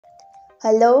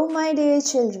Hello, my dear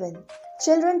children.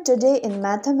 Children, today in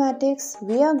mathematics,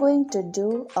 we are going to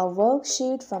do a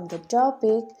worksheet from the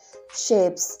topic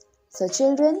shapes. So,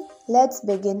 children, let's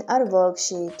begin our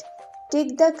worksheet.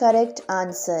 Tick the correct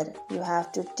answer. You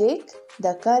have to tick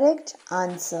the correct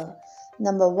answer.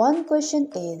 Number 1 question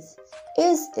is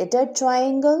it a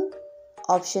triangle?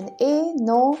 Option A,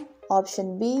 no.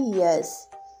 Option B, yes.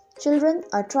 Children,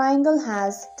 a triangle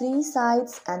has 3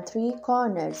 sides and 3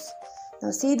 corners. Now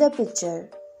see the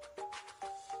picture.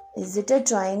 Is it a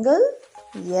triangle?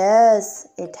 Yes,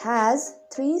 it has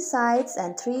 3 sides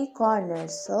and 3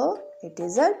 corners. So it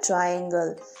is a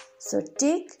triangle. So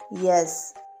tick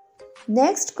yes.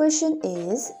 Next question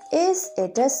is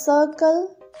it a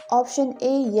circle? Option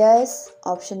A yes,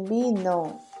 option B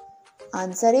no.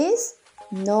 Answer is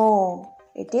no.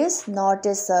 It is not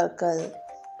a circle.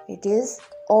 It is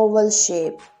oval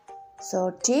shape.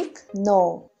 So tick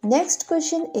no. Next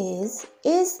question is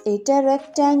it a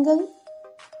rectangle?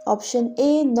 Option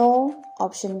A no,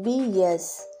 option B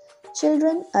yes.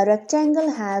 Children, a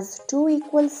rectangle has 2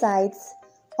 equal sides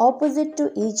opposite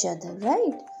to each other,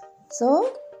 right?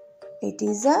 So it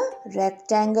is a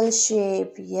rectangle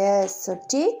shape. Yes, so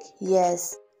tick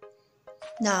yes.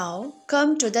 Now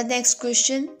come to the next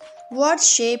question. What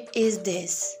shape is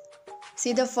this?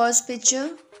 See the first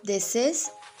picture. This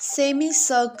is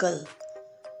semicircle.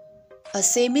 A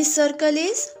semicircle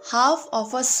is half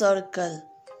of a circle.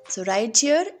 So write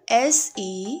here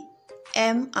S-E-M-I,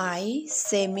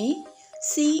 semi,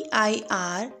 C-I-R-C-L-E,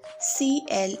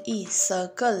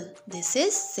 circle. This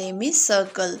is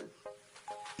semicircle.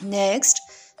 Next,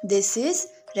 this is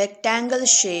rectangle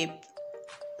shape.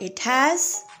 It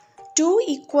has 2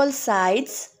 equal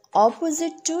sides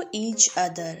opposite to each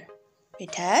other.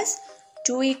 It has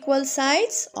 2 equal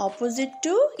sides opposite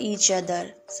to each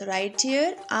other. So write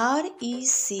here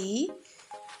R-E-C-T-A-N-G-L-E,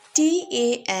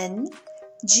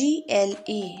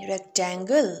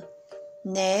 rectangle.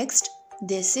 Next,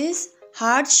 this is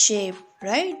heart shape,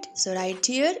 right? So write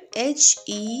here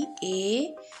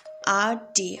H-E-A-R-T,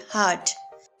 heart.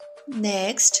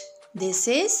 Next, this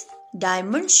is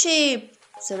diamond shape.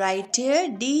 So write here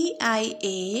D-I-A-M-O-N-D,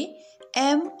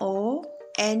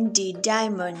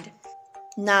 diamond.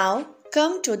 Now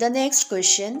come to the next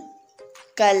question.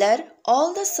 Color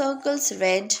all the circles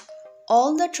red,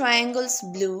 all the triangles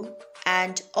blue,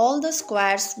 and all the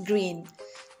squares green.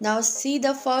 Now see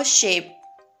the first shape.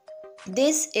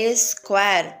 This is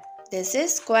square. This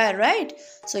is square, right?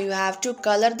 So you have to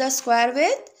color the square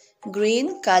with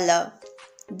green color.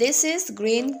 This is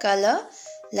green color.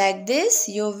 Like this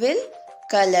you will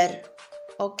color.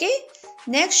 Okay.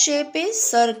 Next shape is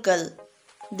circle.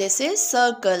 This is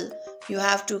circle. You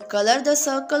have to color the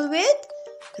circle with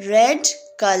red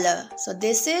color. So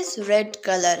this is red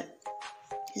color.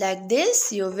 Like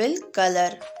this you will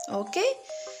color. Okay.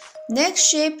 Next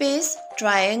shape is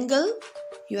triangle.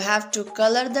 You have to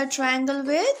color the triangle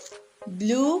with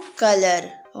blue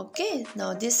color. Okay.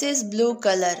 Now this is blue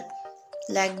color.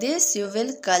 Like this you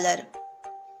will color.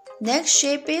 Next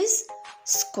shape is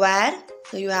square.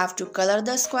 So you have to color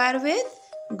the square with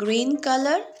green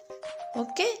color.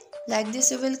 Okay. Like this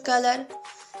you will color.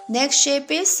 Next shape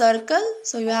is circle.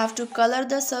 So you have to color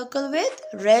the circle with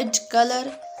red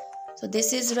color. So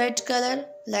this is red color.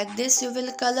 Like this you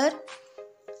will color.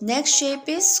 Next shape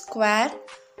is square.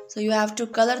 So you have to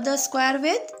color the square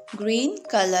with green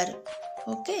color.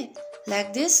 Okay.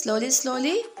 Like this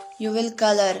slowly you will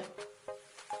color.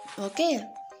 Okay.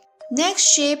 Next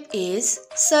shape is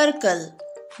circle.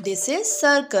 This is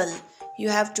circle. You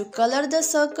have to color the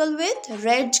circle with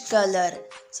red color.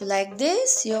 So like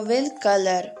this you will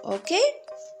color. Okay.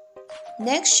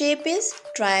 Next shape is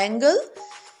triangle.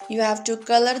 You have to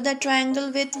color the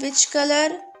triangle with which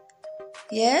color?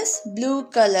 Yes, blue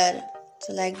color.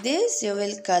 So like this you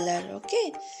will color.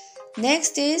 Okay.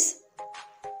 Next is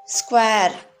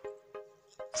square.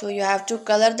 So you have to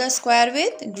color the square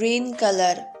with green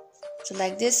color. So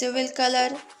like this you will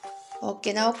color.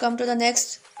 Okay, now come to the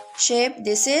next shape.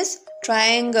 This is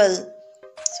triangle.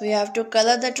 So you have to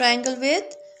color the triangle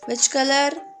with which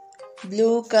color?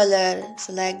 Blue color.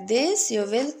 So like this you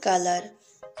will color.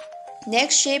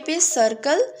 Next shape is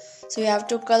circle. So you have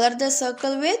to color the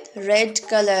circle with red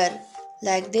color.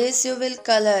 Like this you will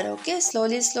color. Okay,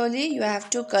 slowly you have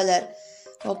to color.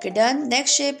 Okay, done.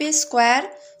 Next shape is square.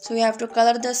 So you have to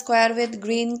color the square with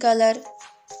green color.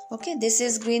 Okay, this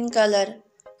is green color.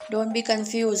 Don't be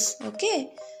confused.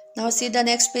 Okay. Now see the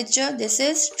next picture. This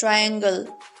is triangle.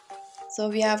 So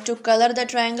we have to color the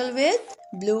triangle with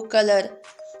blue color.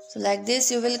 So like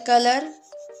this you will color.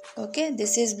 Okay,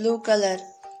 this is blue color.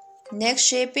 Next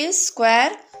shape is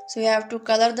square. So you have to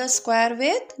color the square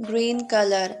with green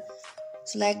color.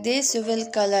 So like this you will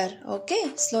color.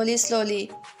 Okay,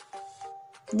 slowly.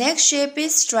 Next shape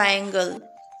is triangle.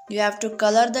 You have to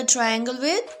color the triangle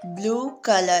with blue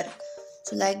color.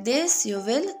 So like this you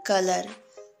will color.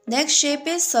 Next shape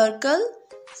is circle.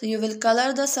 So you will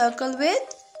color the circle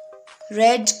with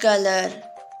red color.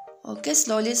 Okay,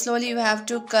 slowly you have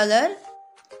to color.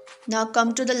 Now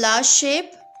come to the last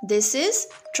shape. This is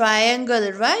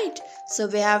triangle, right? So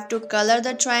we have to color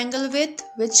the triangle with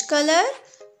which color?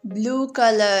 Blue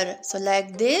color. So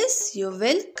like this you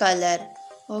will color.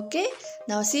 Okay.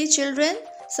 Now see children,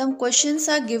 some questions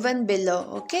are given below.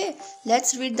 Okay.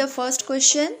 Let's read the first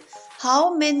question.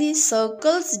 How many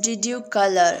circles did you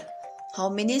color? How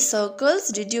many circles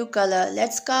did you color?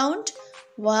 Let's count.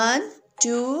 1,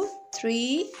 2,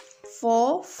 3,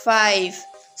 4, 5.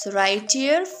 So write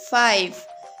here 5.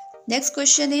 Next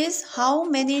question is how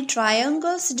many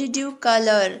triangles did you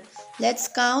color? Let's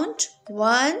count.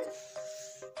 1,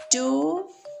 2,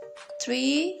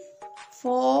 3,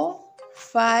 4,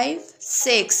 5,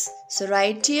 6. So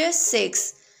write here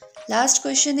 6. Last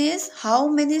question is how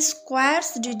many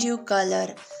squares did you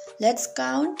color? Let's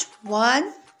count.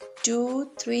 1,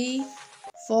 2, 3,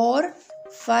 4,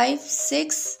 5,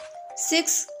 6.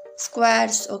 6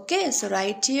 squares. Okay, so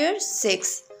write here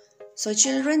 6. So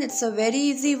children, it's a very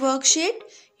easy worksheet.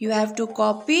 You have to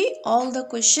copy all the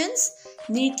questions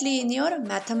neatly in your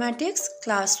mathematics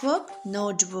classwork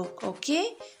notebook.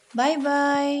 Okay, bye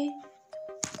bye.